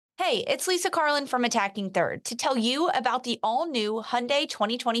Hey, it's Lisa Carlin from Attacking Third to tell you about the all-new Hyundai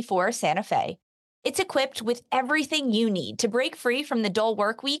 2024 Santa Fe. It's equipped with everything you need to break free from the dull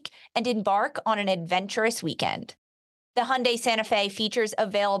work week and embark on an adventurous weekend. The Hyundai Santa Fe features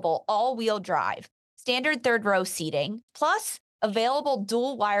available all-wheel drive, standard third-row seating, plus available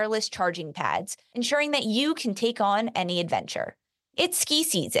dual wireless charging pads, ensuring that you can take on any adventure. It's ski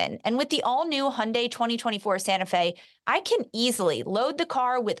season, and with the all-new Hyundai 2024 Santa Fe, I can easily load the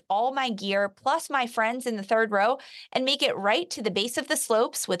car with all my gear plus my friends in the third row and make it right to the base of the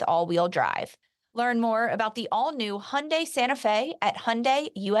slopes with all-wheel drive. Learn more about the all-new Hyundai Santa Fe at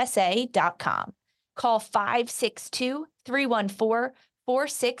HyundaiUSA.com. Call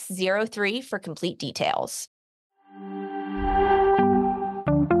 562-314-4603 for complete details.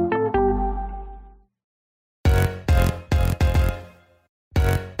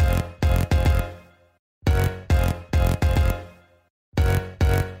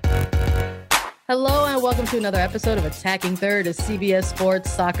 Hello and welcome to another episode of Attacking Third, a CBS Sports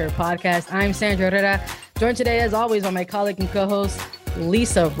Soccer podcast. I'm Sandra Herrera, joined today as always by my colleague and co-host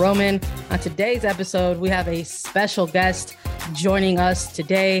Lisa Roman. On today's episode, we have a special guest joining us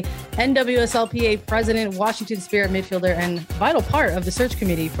today, NWSLPA President, Washington Spirit midfielder, and vital part of the search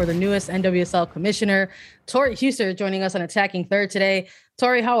committee for the newest NWSL Commissioner, Tori Huster, joining us on Attacking Third today.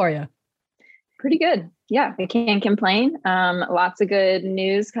 Tori, how are you? Pretty good. Yeah, I can't complain. Lots of good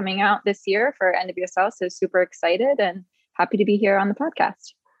news coming out this year for NWSL. So super excited and happy to be here on the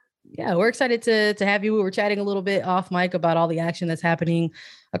podcast. Yeah, we're excited to have you. We were chatting a little bit off mic about all the action that's happening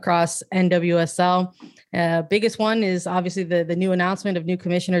across NWSL. Biggest one is obviously the new announcement of new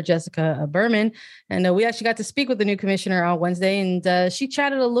commissioner, Jessica Berman. And we actually got to speak with the new commissioner on Wednesday, and she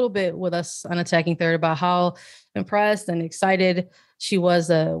chatted a little bit with us on Attacking Third about how impressed and excited she was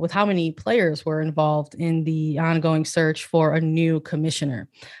with how many players were involved in the ongoing search for a new commissioner.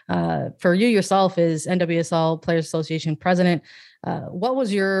 For you yourself as NWSL Players Association president, what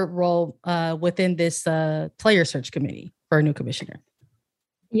was your role within this player search committee for a new commissioner?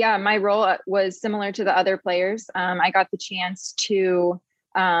 Yeah, my role was similar to the other players. I got the chance to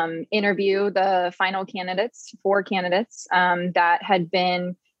interview the final four candidates that had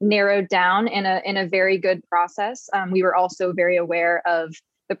been narrowed down in a very good process. We were also very aware of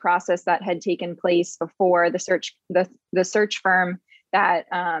the process that had taken place before the search firm that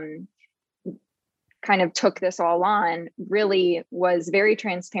kind of took this all on really was very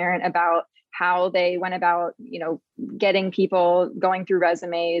transparent about how they went about, getting people going through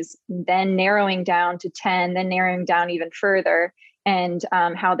resumes, then narrowing down to 10, then narrowing down even further, and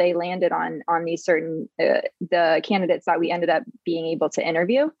how they landed on these certain the candidates that we ended up being able to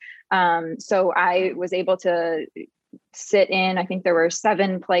interview. So I was able to sit in. I think there were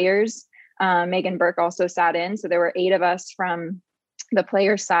 7 players. Megan Burke also sat in. So there were 8 of us from the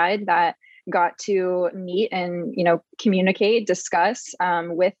player side that got to meet and communicate, discuss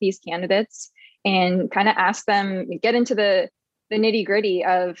with these candidates, and kind of ask them, get into the nitty gritty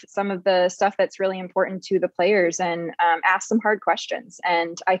of some of the stuff that's really important to the players, and ask some hard questions.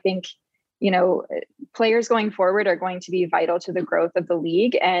 And I think, players going forward are going to be vital to the growth of the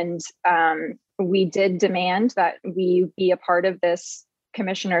league. And we did demand that we be a part of this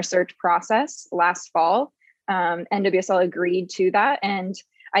commissioner search process last fall. NWSL agreed to that. And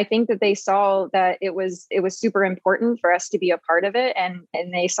I think that they saw that it was super important for us to be a part of it. And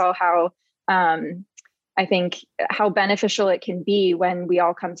they saw how, I think how beneficial it can be when we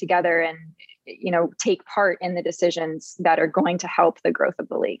all come together and, take part in the decisions that are going to help the growth of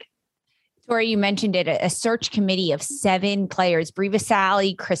the league. Tori, you mentioned it, a search committee of 7 players: Brie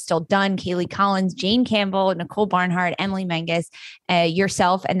Vasali, Crystal Dunn, Kaylee Collins, Jane Campbell, Nicole Barnhart, Emily Menges,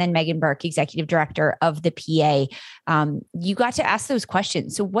 yourself, and then Megan Burke, executive director of the PA. You got to ask those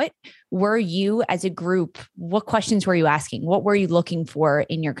questions. So what were you as a group, what questions were you asking? What were you looking for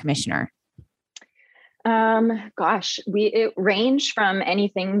in your commissioner? It ranged from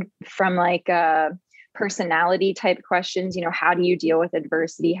anything from like personality type questions. How do you deal with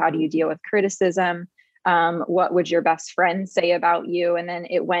adversity? How do you deal with criticism? What would your best friend say about you? And then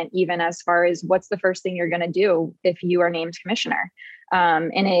it went even as far as, what's the first thing you're going to do if you are named commissioner?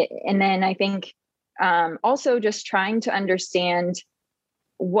 And then I think also just trying to understand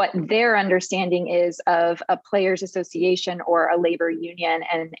what their understanding is of a players association or a labor union,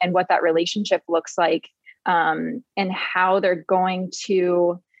 and what that relationship looks like, and how they're going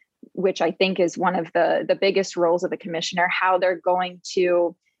to, which I think is one of the biggest roles of the commissioner, how they're going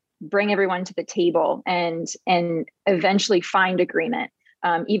to bring everyone to the table and eventually find agreement.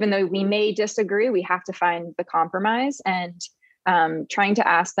 Even though we may disagree, we have to find the compromise, and trying to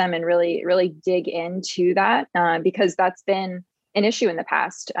ask them and really, really dig into that, because that's been an issue in the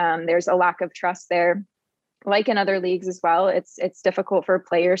past. There's a lack of trust there, like in other leagues as well. It's difficult for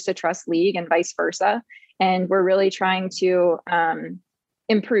players to trust league and vice versa. And we're really trying to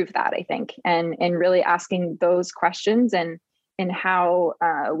improve that, I think, and really asking those questions and how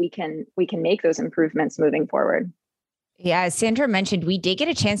we can make those improvements moving forward. Yeah, as Sandra mentioned, we did get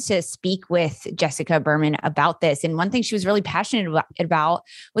a chance to speak with Jessica Berman about this. And one thing she was really passionate about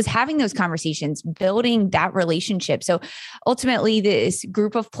was having those conversations, building that relationship. So ultimately, this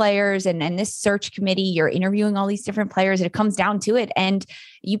group of players and this search committee, you're interviewing all these different players, and it comes down to it. And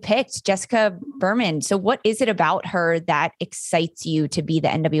you picked Jessica Berman. So what is it about her that excites you to be the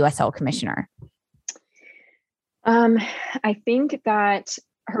NWSL commissioner? I think that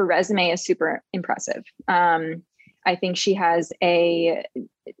her resume is super impressive. I think she has a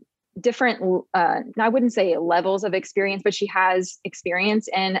different, I wouldn't say levels of experience, but she has experience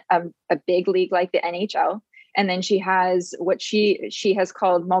in a big league like the NHL. And then she has what she has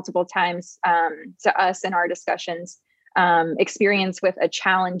called multiple times to us in our discussions, experience with a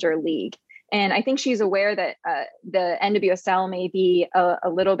challenger league. And I think she's aware that the NWSL may be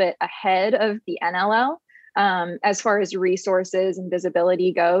a little bit ahead of the NLL as far as resources and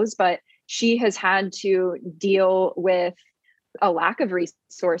visibility goes, but she has had to deal with a lack of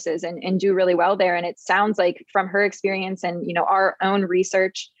resources and do really well there. And it sounds like from her experience and, our own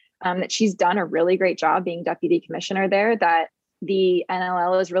research, that she's done a really great job being deputy commissioner there, that the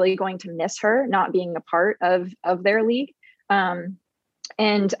NLL is really going to miss her not being a part of their league.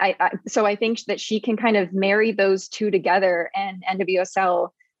 And so I think that she can kind of marry those two together, and NWSL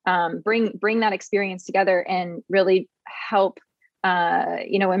bring that experience together and really help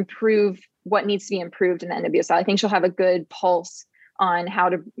improve what needs to be improved in the NWSL. I think she'll have a good pulse on how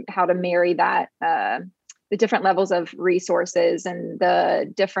to marry that, the different levels of resources and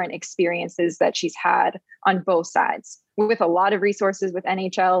the different experiences that she's had on both sides, with a lot of resources with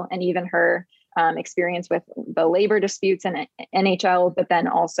NHL and even her experience with the labor disputes in NHL, but then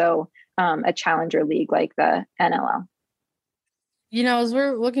also a challenger league like the NLL. As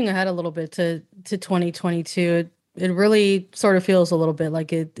we're looking ahead a little bit to 2022, it really sort of feels a little bit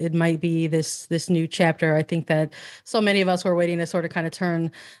like it might be this new chapter. I think that so many of us were waiting to sort of kind of turn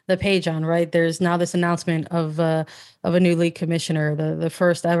the page on, right? There's now this announcement of a new league commissioner. The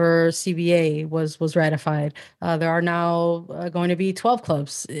first ever CBA was ratified. There are now going to be 12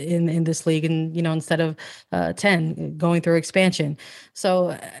 clubs in this league, and instead of 10 going through expansion.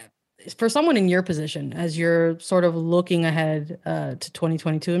 So for someone in your position, as you're sort of looking ahead to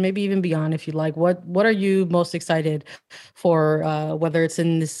 2022 and maybe even beyond, if you like, what are you most excited for, whether it's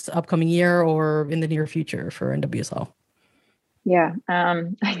in this upcoming year or in the near future for NWSL? Yeah,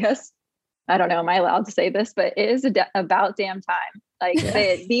 I guess, I don't know, am I allowed to say this, but it is about damn time. Like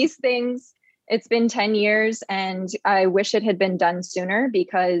these things, it's been 10 years and I wish it had been done sooner,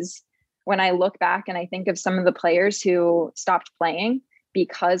 because when I look back and I think of some of the players who stopped playing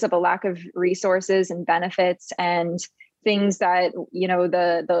because of a lack of resources and benefits and things that,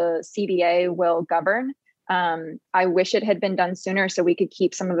 the CBA will govern. I wish it had been done sooner so we could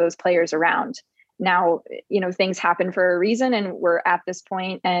keep some of those players around. Now, things happen for a reason, and we're at this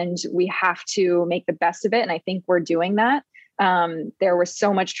point and we have to make the best of it. And I think we're doing that. There was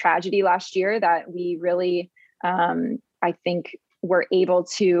so much tragedy last year that we really, I think, were able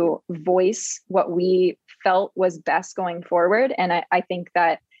to voice what we felt was best going forward. And I think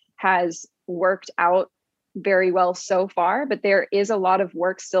that has worked out very well so far, but there is a lot of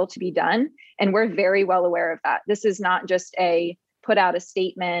work still to be done. And we're very well aware of that. This is not just a put out a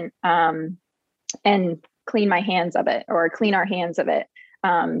statement and clean our hands of it.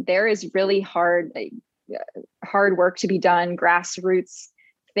 There is really hard work to be done, grassroots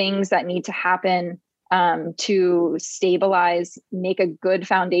things that need to happen to stabilize, make a good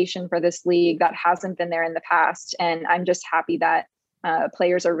foundation for this league that hasn't been there in the past. And I'm just happy that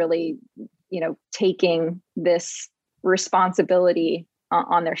players are really, taking this responsibility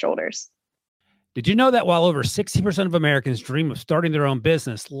on their shoulders. Did you know that while over 60% of Americans dream of starting their own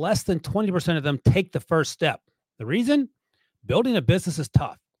business, less than 20% of them take the first step? The reason? Building a business is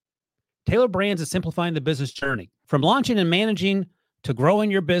tough. Taylor Brands is simplifying the business journey. From launching and managing to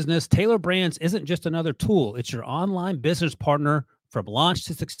growing your business, Taylor Brands isn't just another tool. It's your online business partner from launch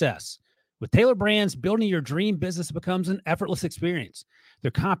to success. With Taylor Brands, building your dream business becomes an effortless experience.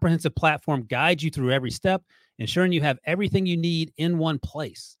 Their comprehensive platform guides you through every step, ensuring you have everything you need in one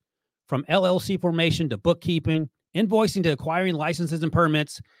place. From LLC formation to bookkeeping, invoicing to acquiring licenses and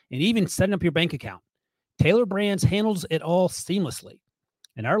permits, and even setting up your bank account, Taylor Brands handles it all seamlessly.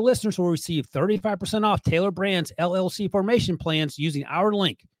 And our listeners will receive 35% off Taylor Brands LLC formation plans using our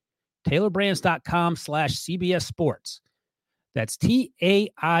link, taylorbrands.com/CBS Sports. That's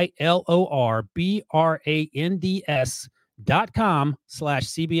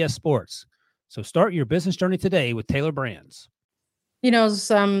TailorBrands.com/CBS Sports. So start your business journey today with Tailor Brands.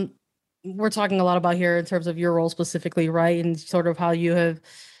 We're talking a lot about here in terms of your role specifically, right? And sort of how you have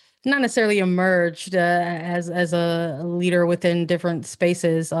not necessarily emerged as a leader within different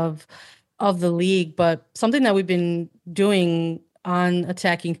spaces of the league, but something that we've been doing on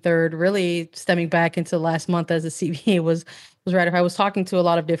attacking third, really stemming back into last month as the CBA was ratified. I was talking to a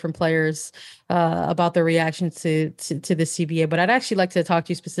lot of different players about their reaction to the CBA, but I'd actually like to talk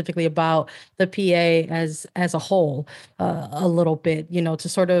to you specifically about the PA as a whole a little bit, to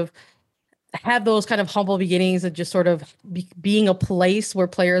sort of have those kind of humble beginnings of just sort of being a place where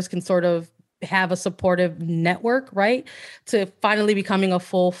players can sort of have a supportive network, right? To finally becoming a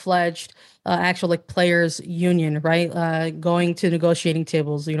full-fledged actual like players union, right? Going to negotiating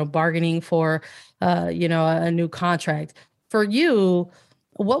tables, bargaining for, a new contract. For you,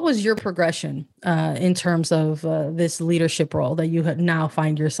 what was your progression in terms of this leadership role that you now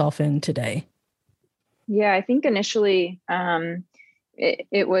find yourself in today? Yeah, I think initially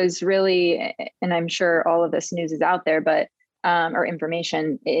it was really, and I'm sure all of this news is out there, but or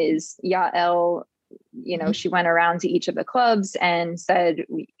information is Yael, she went around to each of the clubs and said,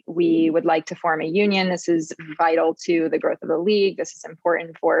 we would like to form a union. This is vital to the growth of the league. This is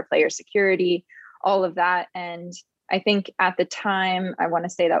important for player security, all of that. And I think at the time, I want to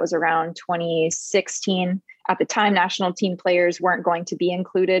say that was around 2016. At the time, national team players weren't going to be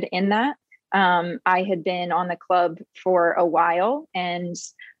included in that. I had been on the club for a while, and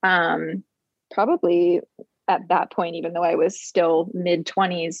probably at that point, even though I was still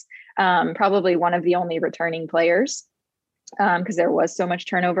mid-20s, probably one of the only returning players, because there was so much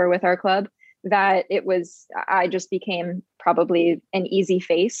turnover with our club, that I just became probably an easy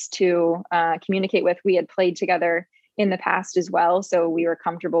face to communicate with. We had played together in the past as well, so we were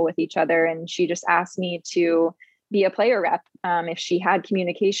comfortable with each other, and she just asked me to be a player rep. If she had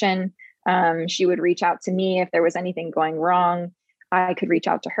communication, she would reach out to me. If there was anything going wrong, I could reach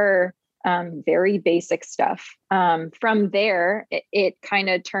out to her. Very basic stuff. From there, it kind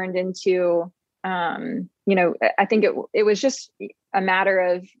of turned into, I think it was just a matter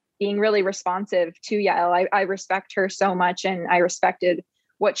of being really responsive to Yael. I respect her so much, and I respected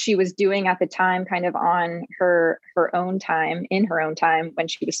what she was doing at the time, kind of on her own time, in her own time when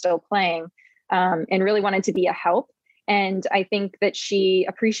she was still playing, and really wanted to be a help. And I think that she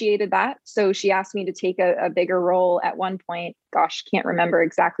appreciated that. So she asked me to take a bigger role at one point. Gosh, can't remember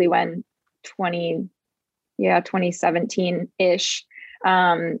exactly when, 2017-ish.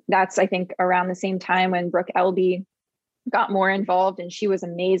 That's, I think, around the same time when Brooke Elby got more involved, and she was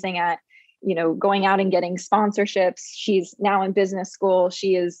amazing at, going out and getting sponsorships. She's now in business school.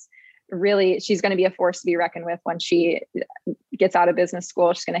 She's going to be a force to be reckoned with when she gets out of business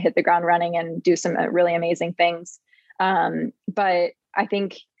school. She's going to hit the ground running and do some really amazing things. But I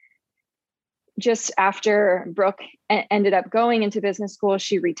think just after Brooke ended up going into business school,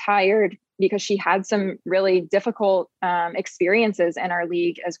 she retired because she had some really difficult experiences in our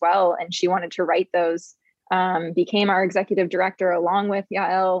league as well. And she wanted to write those, became our executive director along with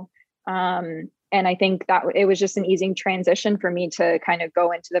Yael. And I think that it was just an easy transition for me to kind of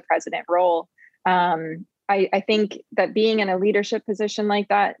go into the president role. I think that being in a leadership position like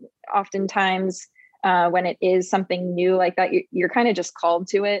that, oftentimes when it is something new like that, you're kind of just called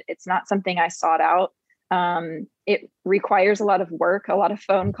to it. It's not something I sought out. It requires a lot of work, a lot of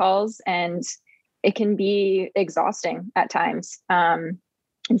phone calls, and it can be exhausting at times. And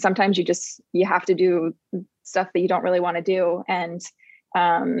sometimes you have to do stuff that you don't really want to do. And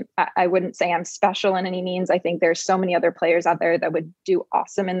I wouldn't say I'm special in any means. I think there's so many other players out there that would do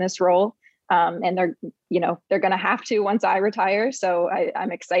awesome in this role. And they're going to have to once I retire. So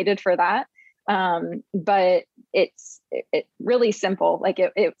I'm excited for that. But it's really simple. Like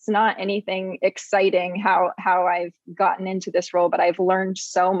it's not anything exciting how I've gotten into this role, but I've learned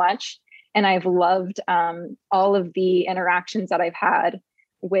so much, and I've loved all of the interactions that I've had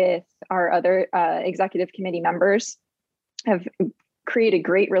with our other executive committee members. Have created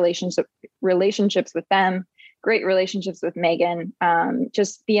great relationships with them, great relationships with Megan.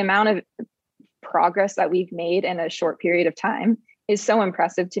 Just the amount of progress that we've made in a short period of time is so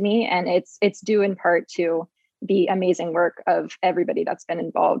impressive to me. And it's due in part to the amazing work of everybody that's been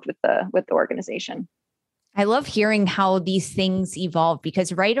involved with the organization. I love hearing how these things evolve,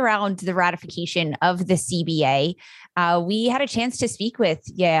 because right around the ratification of the CBA, we had a chance to speak with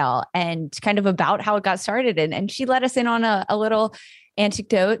Yael and kind of about how it got started. And she let us in on a little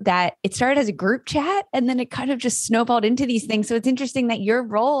anecdote that it started as a group chat, and then it kind of just snowballed into these things. So it's interesting that your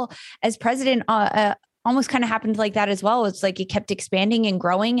role as president almost kind of happened like that as well. It's like it kept expanding and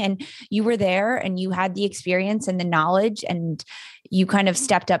growing, and you were there and you had the experience and the knowledge, and you kind of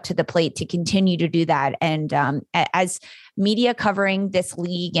stepped up to the plate to continue to do that. And as media covering this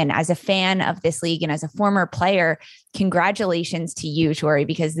league and as a fan of this league and as a former player, congratulations to you, Tori,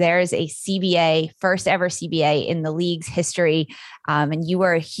 because there's a CBA, first ever CBA in the league's history. And you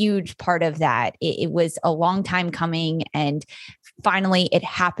were a huge part of that. It was a long time coming, and finally it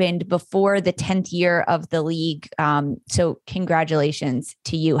happened before the 10th year of the league. So congratulations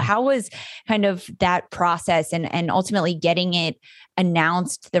to you. How was kind of that process and ultimately getting it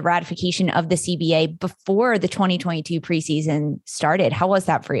announced, the ratification of the CBA before the 2022 preseason started? How was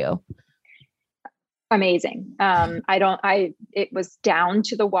that for you? Amazing. It was down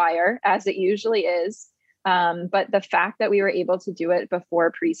to the wire, as it usually is. But the fact that we were able to do it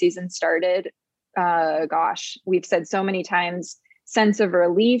before preseason started, we've said so many times, sense of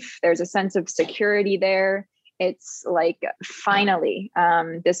relief. There's a sense of security there. It's like, finally,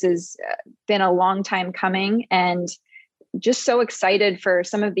 this has been a long time coming, and just so excited for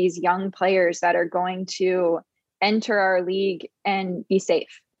some of these young players that are going to enter our league and be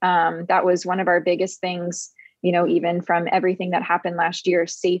safe. That was one of our biggest things, even from everything that happened last year.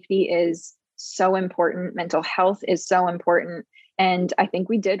 Safety is so important. Mental health is so important. And I think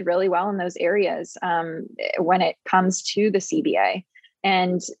we did really well in those areas when it comes to the CBA.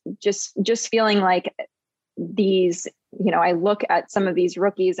 And just feeling like these, I look at some of these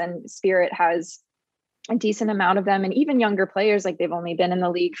rookies, and Spirit has a decent amount of them, and even younger players, like they've only been in the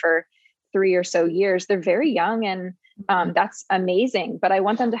league for 3 or so years. They're very young, and that's amazing. But I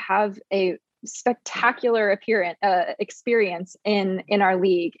want them to have a spectacular experience in our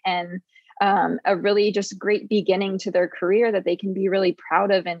league, and a really just great beginning to their career that they can be really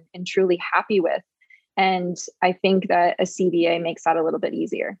proud of and truly happy with. And I think that a CBA makes that a little bit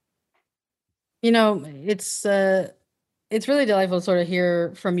easier. It's really delightful to sort of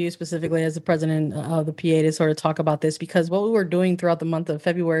hear from you specifically as the president of the PA to sort of talk about this, because what we were doing throughout the month of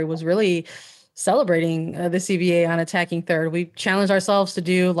February was really celebrating the CBA on attacking third. We challenged ourselves to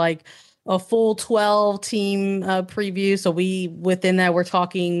do like a full 12 team preview. So within that, we're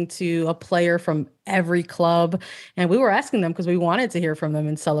talking to a player from every club, and we were asking them because we wanted to hear from them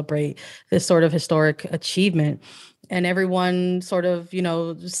and celebrate this sort of historic achievement. And everyone sort of,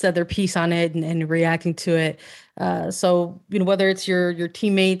 said their piece on it and reacting to it. So, whether it's your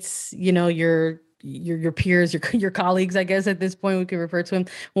teammates, your peers, your colleagues, I guess at this point we could refer to them,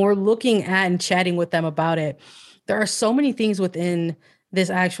 when we're looking at and chatting with them about it, there are so many things within this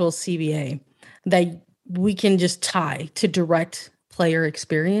actual CBA that we can just tie to direct player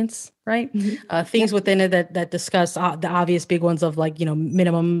experience, right? Mm-hmm. Things within it that discuss the obvious big ones of like,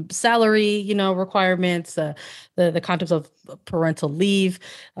 minimum salary, requirements, the concepts of parental leave,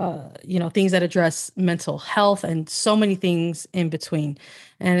 things that address mental health, and so many things in between.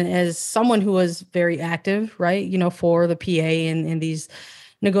 And as someone who was very active, right, for the PA in these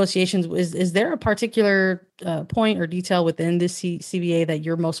negotiations, is there a particular point or detail within this CBA that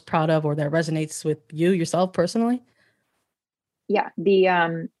you're most proud of, or that resonates with you yourself personally? Yeah,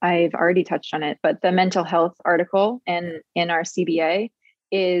 I've already touched on it, but the mental health article in our CBA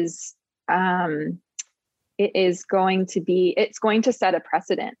is it's going to set a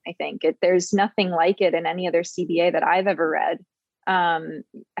precedent. I think there's nothing like it in any other CBA that I've ever read.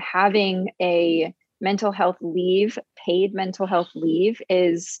 Having a mental health leave, paid mental health leave,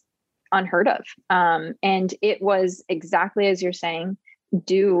 is unheard of. And it was exactly as you're saying,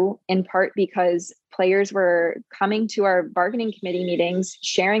 due in part because players were coming to our bargaining committee meetings,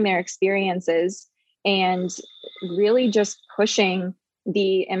 sharing their experiences, and really just pushing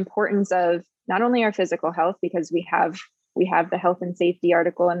the importance of not only our physical health, because we have the health and safety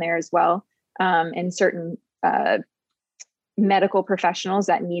article in there as well, and certain medical professionals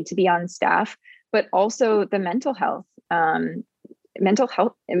that need to be on staff, but also the mental health.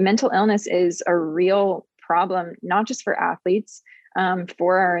 Mental illness is a real problem, not just for athletes,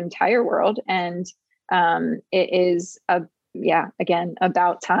 for our entire world. And it is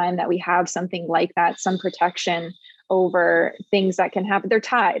about time that we have something like that, some protection over things that can happen. They're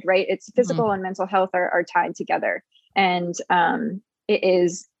tied, right? It's physical and mental health are tied together. And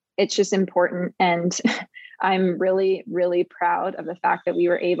it's just important. And I'm really, really proud of the fact that we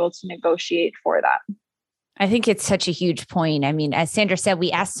were able to negotiate for that. I think it's such a huge point. I mean, as Sandra said,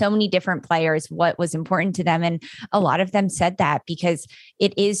 we asked so many different players what was important to them. And a lot of them said that because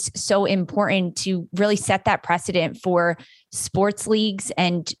it is so important to really set that precedent for sports leagues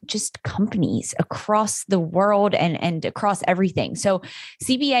and just companies across the world and across everything. So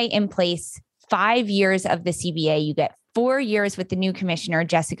CBA in place, 5 years of the CBA, you get 4 years with the new commissioner,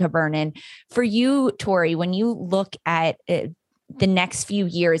 Jessica Vernon. For you, Tori, when you look at the next few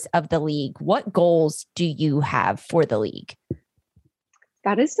years of the league, what goals do you have for the league?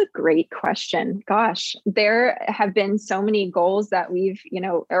 That is a great question. Gosh, there have been so many goals that we've,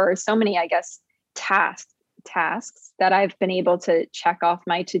 or so many, I guess, tasks that I've been able to check off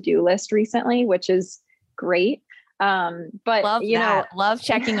my to-do list recently, which is great. But love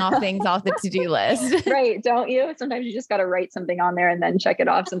checking off things off the to-do list. Right. Don't you? Sometimes you just got to write something on there and then check it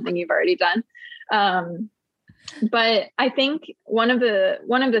off, something you've already done. But I think one of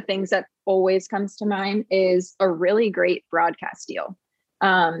the things that always comes to mind is a really great broadcast deal.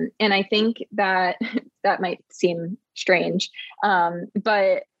 And I think that might seem strange.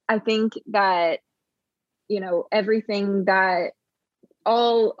 But I think that, everything that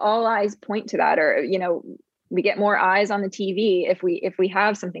all eyes point to that, or, we get more eyes on the TV if we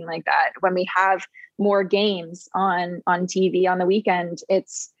have something like that. When we have more games on TV on the weekend,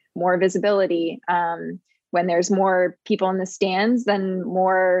 it's more visibility. When there's more people in the stands, then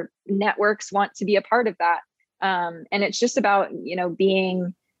more networks want to be a part of that. And it's just about,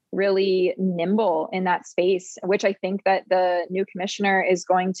 being really nimble in that space, which I think that the new commissioner is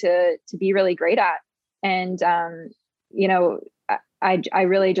going to be really great at. And, I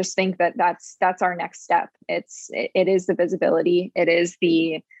really just think that that's our next step. It is the visibility. It is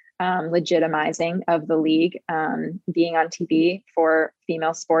the legitimizing of the league. Being on TV for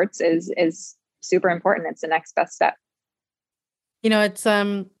female sports is super important. It's the next best step. It's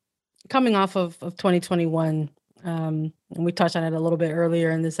coming off of 2021. And we touched on it a little bit earlier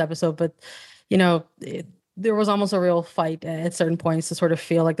in this episode, but there was almost a real fight at certain points to sort of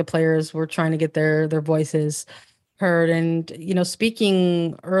feel like the players were trying to get their voices heard. And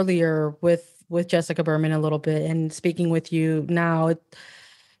speaking earlier with Jessica Berman a little bit, and speaking with you now,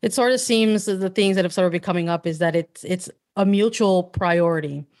 it sort of seems that the things that have sort of been coming up is that it's a mutual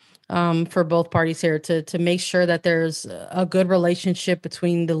priority for both parties here to make sure that there's a good relationship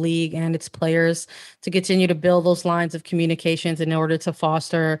between the league and its players, to continue to build those lines of communications in order to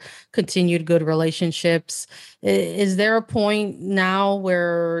foster continued good relationships. Is there a point now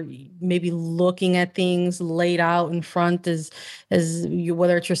where maybe looking at things laid out in front as you,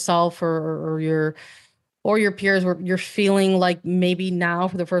 whether it's yourself or your peers, where you're feeling like maybe now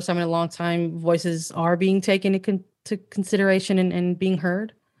for the first time in a long time, voices are being taken into consideration and being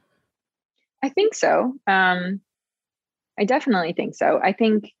heard? I think so. I definitely think so. I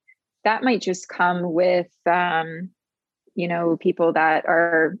think that might just come with, people that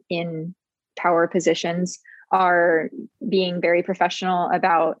are in power positions are being very professional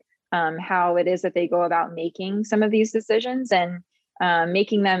about how it is that they go about making some of these decisions, and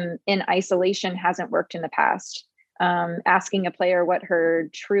making them in isolation hasn't worked in the past. Asking a player what her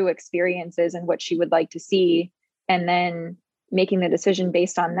true experience is and what she would like to see, and then making the decision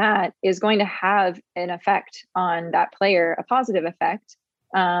based on that is going to have an effect on that player, a positive effect.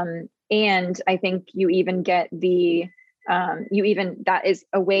 And I think you even get that is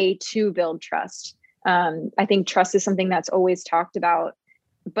a way to build trust. I think trust is something that's always talked about,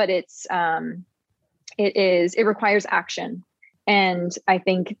 but it requires action. And I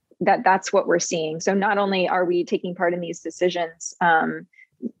think that's what we're seeing. So not only are we taking part in these decisions,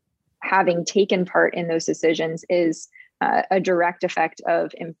 having taken part in those decisions is a direct effect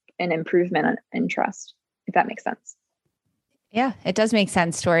of an improvement in trust, if that makes sense. Yeah, it does make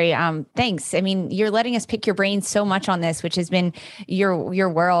sense, Tori. Thanks. I mean, you're letting us pick your brain so much on this, which has been your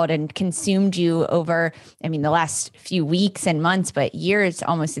world and consumed you over, the last few weeks and months, but years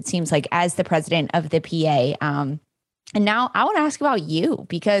almost, it seems like, as the president of the PA. And now I want to ask about you,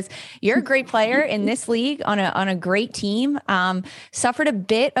 because you're a great player in this league on a great team. Suffered a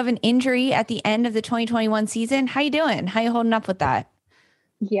bit of an injury at the end of the 2021 season. How you doing? How you holding up with that?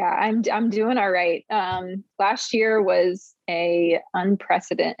 Yeah, I'm doing all right. Last year was an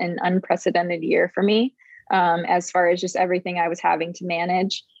unprecedented year for me, as far as just everything I was having to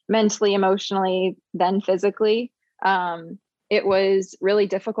manage mentally, emotionally, then physically. It was really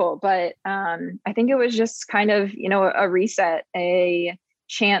difficult, but I think it was just kind of, a reset, a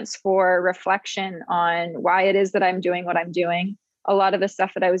chance for reflection on why it is that I'm doing what I'm doing. A lot of the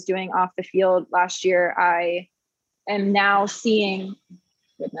stuff that I was doing off the field last year, I am now seeing,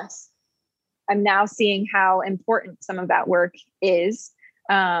 I'm now seeing how important some of that work is.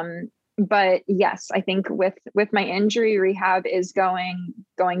 But yes, I think with my injury, rehab is going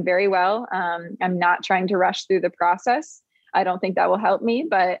very well. I'm not trying to rush through the process. I don't think that will help me,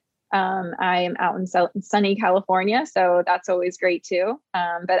 but I am out in sunny California, so that's always great too.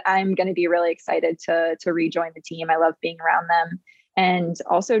 But I'm going to be really excited to rejoin the team. I love being around them, and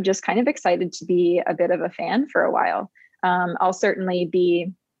also just kind of excited to be a bit of a fan for a while. I'll certainly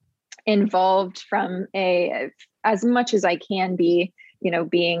be involved from as much as I can be,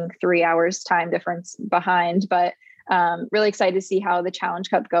 being 3 hours time difference behind, but really excited to see how the Challenge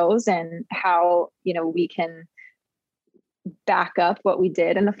Cup goes and how, we can back up what we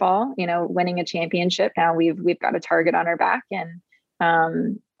did in the fall, winning a championship. Now we've got a target on our back, and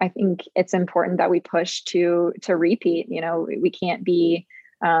I think it's important that we push to repeat. We can't be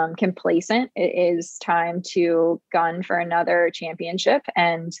complacent. It is time to gun for another championship,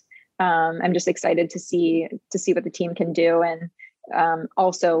 and I'm just excited to see what the team can do, and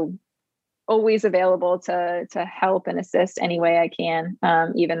also always available to help and assist any way I can,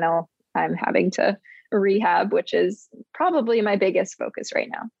 even though I'm having to rehab, which is probably my biggest focus right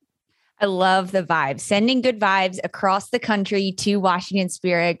now. I love the vibes, sending good vibes across the country to Washington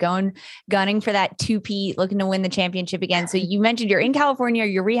Spirit, gunning for that 2-peat, looking to win the championship again. So you mentioned you're in California,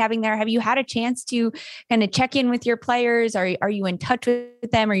 you're rehabbing there. Have you had a chance to kind of check in with your players? Are you in touch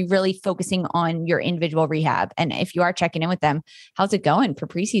with them? Are you really focusing on your individual rehab? And if you are checking in with them, how's it going for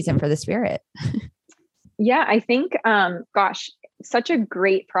preseason for the Spirit? Yeah, I think, such a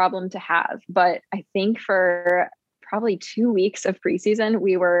great problem to have. But I think for probably 2 weeks of preseason,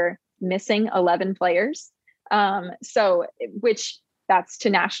 we were missing 11 players. Which that's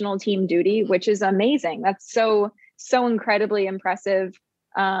to national team duty, which is amazing. That's so incredibly impressive.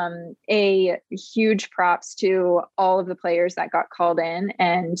 A huge props to all of the players that got called in,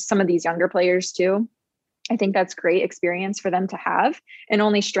 and some of these younger players too. I think that's great experience for them to have, and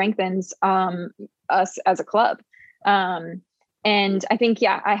only strengthens us as a club. And I think,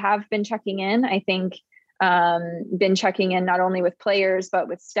 I have been checking in. I think been checking in not only with players, but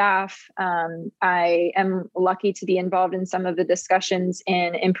with staff. I am lucky to be involved in some of the discussions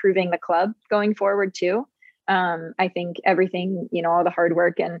in improving the club going forward too. I think everything, all the hard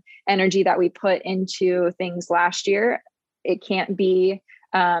work and energy that we put into things last year, it can't be,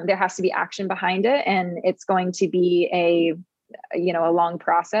 there has to be action behind it. And it's going to be a long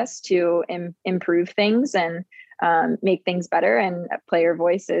process to improve things and make things better. And a player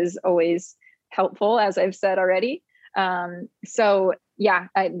voice is always helpful, as I've said already. They're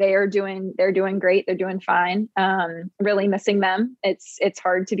doing great. They're doing fine. Really missing them. It's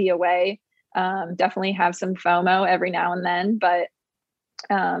hard to be away. Definitely have some FOMO every now and then, but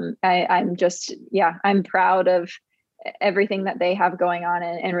I'm proud of everything that they have going on,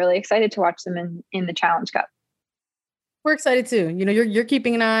 and really excited to watch them in the Challenge Cup. We're excited too. You're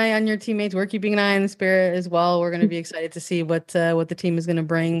keeping an eye on your teammates. We're keeping an eye on the Spirit as well. We're going to be excited to see what the team is going to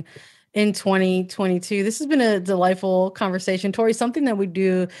bring in 2022. This has been a delightful conversation. Tori, something that we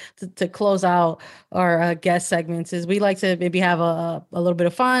do to close out our guest segments is we like to maybe have a little bit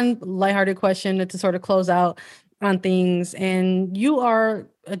of fun, lighthearted question to sort of close out on things. And you are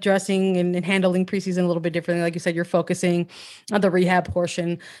addressing and handling preseason a little bit differently. Like you said, you're focusing on the rehab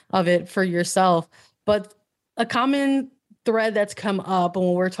portion of it for yourself. But a common thread that's come up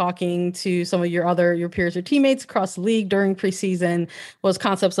when we're talking to some of your peers or teammates across the league during preseason was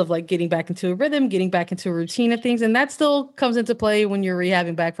concepts of like getting back into a rhythm, getting back into a routine of things. And that still comes into play when you're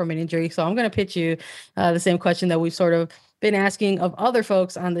rehabbing back from an injury. So I'm going to pitch you the same question that we've sort of been asking of other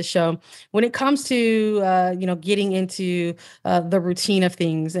folks on the show. When it comes to, getting into the routine of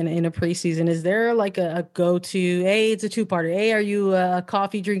things in a preseason, is there like a go-to? A, it's a two-parter. A, are you a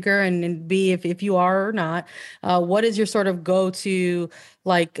coffee drinker? And B, if you are or not, what is your sort of go-to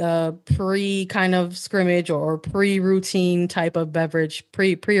like pre kind of scrimmage or pre-routine type of beverage,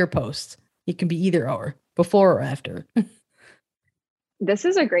 pre or post? It can be either or, before or after. This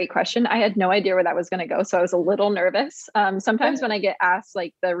is a great question. I had no idea where that was going to go, so I was a little nervous. Sometimes when I get asked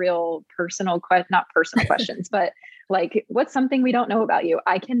like the real not personal questions, but like, what's something we don't know about you?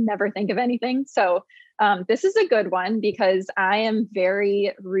 I can never think of anything. So this is a good one because I am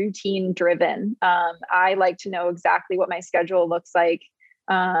very routine driven. I like to know exactly what my schedule looks like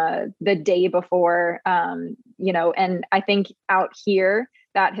the day before, and I think out here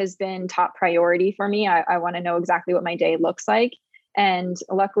that has been top priority for me. I want to know exactly what my day looks like. And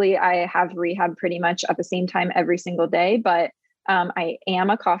luckily I have rehab pretty much at the same time every single day, but I am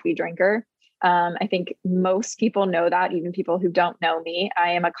a coffee drinker. I think most people know that, even people who don't know me.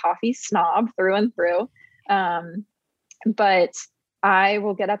 I am a coffee snob through and through. But I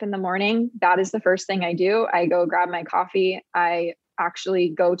will get up in the morning. That is the first thing I do. I go grab my coffee. I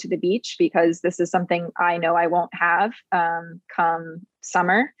actually go to the beach because this is something I know I won't have come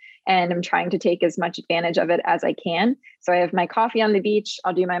summer. And I'm trying to take as much advantage of it as I can. So I have my coffee on the beach.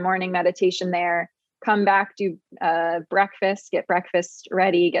 I'll do my morning meditation there, come back, do breakfast, get breakfast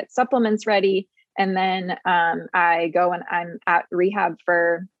ready, get supplements ready. And then I go and I'm at rehab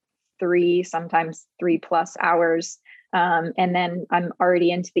for 3, sometimes 3+ hours. And then I'm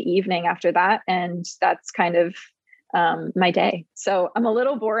already into the evening after that. And that's kind of my day. So I'm a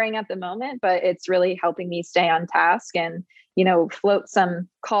little boring at the moment, but it's really helping me stay on task and, float some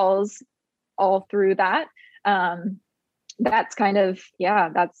calls all through that. That's kind of,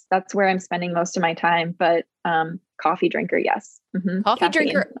 that's where I'm spending most of my time, but coffee drinker. Yes. Mm-hmm. Coffee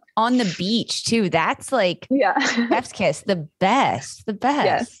drinker on the beach too. That's like, chef's kiss, the best.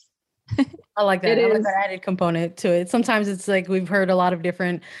 Yes. I like that. I like that added component to it. Sometimes it's like we've heard a lot of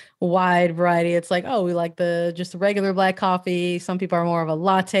different wide variety. It's like, oh, we like just the regular black coffee. Some people are more of a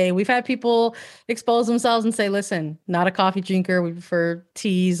latte. We've had people expose themselves and say, listen, not a coffee drinker. We prefer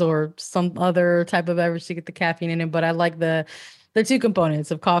teas or some other type of beverage to get the caffeine in it. But I like the two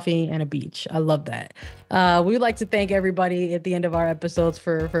components of coffee and a beach. I love that. We would like to thank everybody at the end of our episodes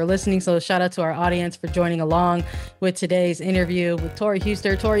for listening. So shout out to our audience for joining along with today's interview with Tori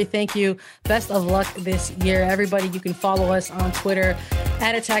Huster. Tori, thank you. Best of luck this year. Everybody, you can follow us on Twitter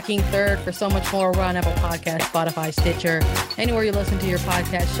 @AttackingThird for so much more. We're on Apple Podcasts, Spotify, Stitcher, anywhere you listen to your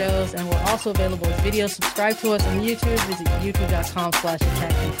podcast shows. And we're also available as videos. Subscribe to us on YouTube. Visit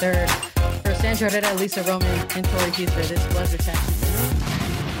youtube.com/AttackingThird. For Sandra Herrera, Lisa Roman, and Tori Huster, this was Attacking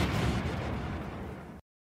Third.